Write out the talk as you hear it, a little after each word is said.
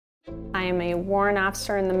I am a warrant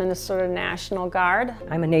officer in the Minnesota National Guard.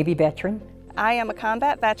 I'm a Navy veteran. I am a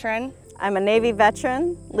combat veteran. I'm a Navy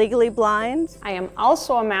veteran, legally blind. I am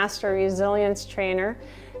also a master resilience trainer,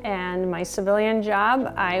 and my civilian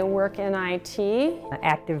job, I work in IT. An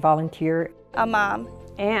active volunteer. A mom.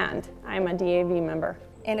 And I'm a DAV member.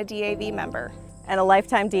 And a DAV member. And a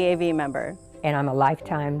lifetime DAV member. And I'm a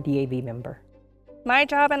lifetime DAV member. My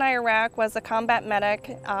job in Iraq was a combat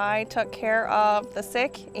medic. I took care of the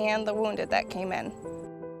sick and the wounded that came in.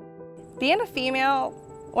 Being a female,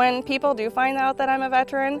 when people do find out that I'm a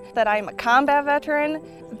veteran, that I'm a combat veteran,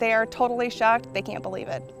 they are totally shocked. They can't believe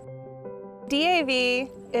it.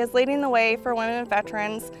 DAV is leading the way for women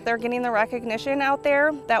veterans. They're getting the recognition out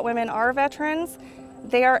there that women are veterans.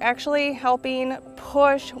 They are actually helping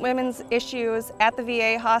push women's issues at the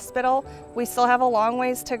VA hospital. We still have a long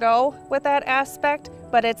ways to go with that aspect,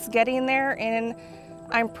 but it's getting there, and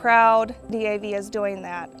I'm proud DAV is doing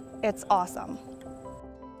that. It's awesome.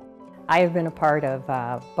 I have been a part of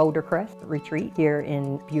Boulder Crest Retreat here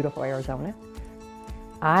in beautiful Arizona.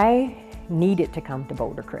 I needed to come to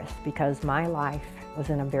Boulder Crest because my life was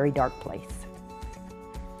in a very dark place.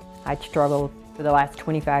 I'd struggled for the last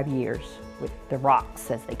 25 years with the rocks,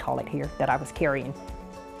 as they call it here, that I was carrying.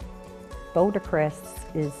 Boulder Crest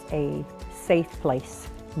is a safe place.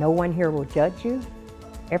 No one here will judge you.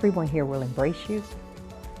 Everyone here will embrace you.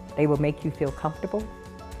 They will make you feel comfortable.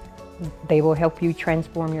 They will help you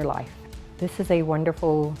transform your life. This is a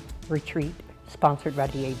wonderful retreat sponsored by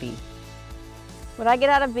DAV. What I get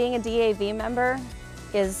out of being a DAV member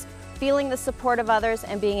is feeling the support of others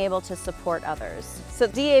and being able to support others. So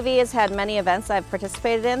DAV has had many events I've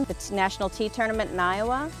participated in. The National Tea Tournament in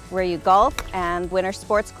Iowa, where you golf, and Winter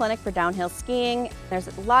Sports Clinic for downhill skiing. There's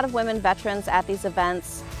a lot of women veterans at these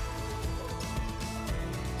events.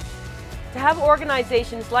 To have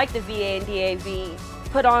organizations like the VA and DAV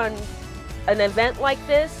put on an event like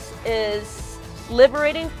this is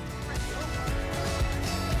liberating.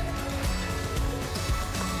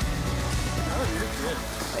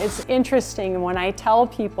 It's interesting when I tell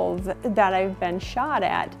people that I've been shot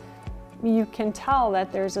at, you can tell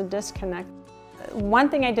that there's a disconnect. One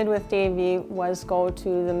thing I did with DAV was go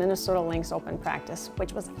to the Minnesota Lynx Open Practice,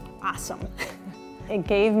 which was awesome. It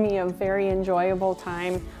gave me a very enjoyable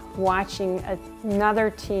time watching another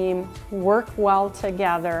team work well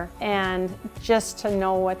together and just to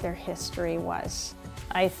know what their history was.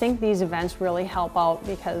 I think these events really help out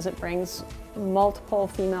because it brings multiple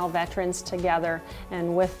female veterans together,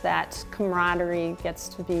 and with that camaraderie gets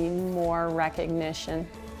to be more recognition.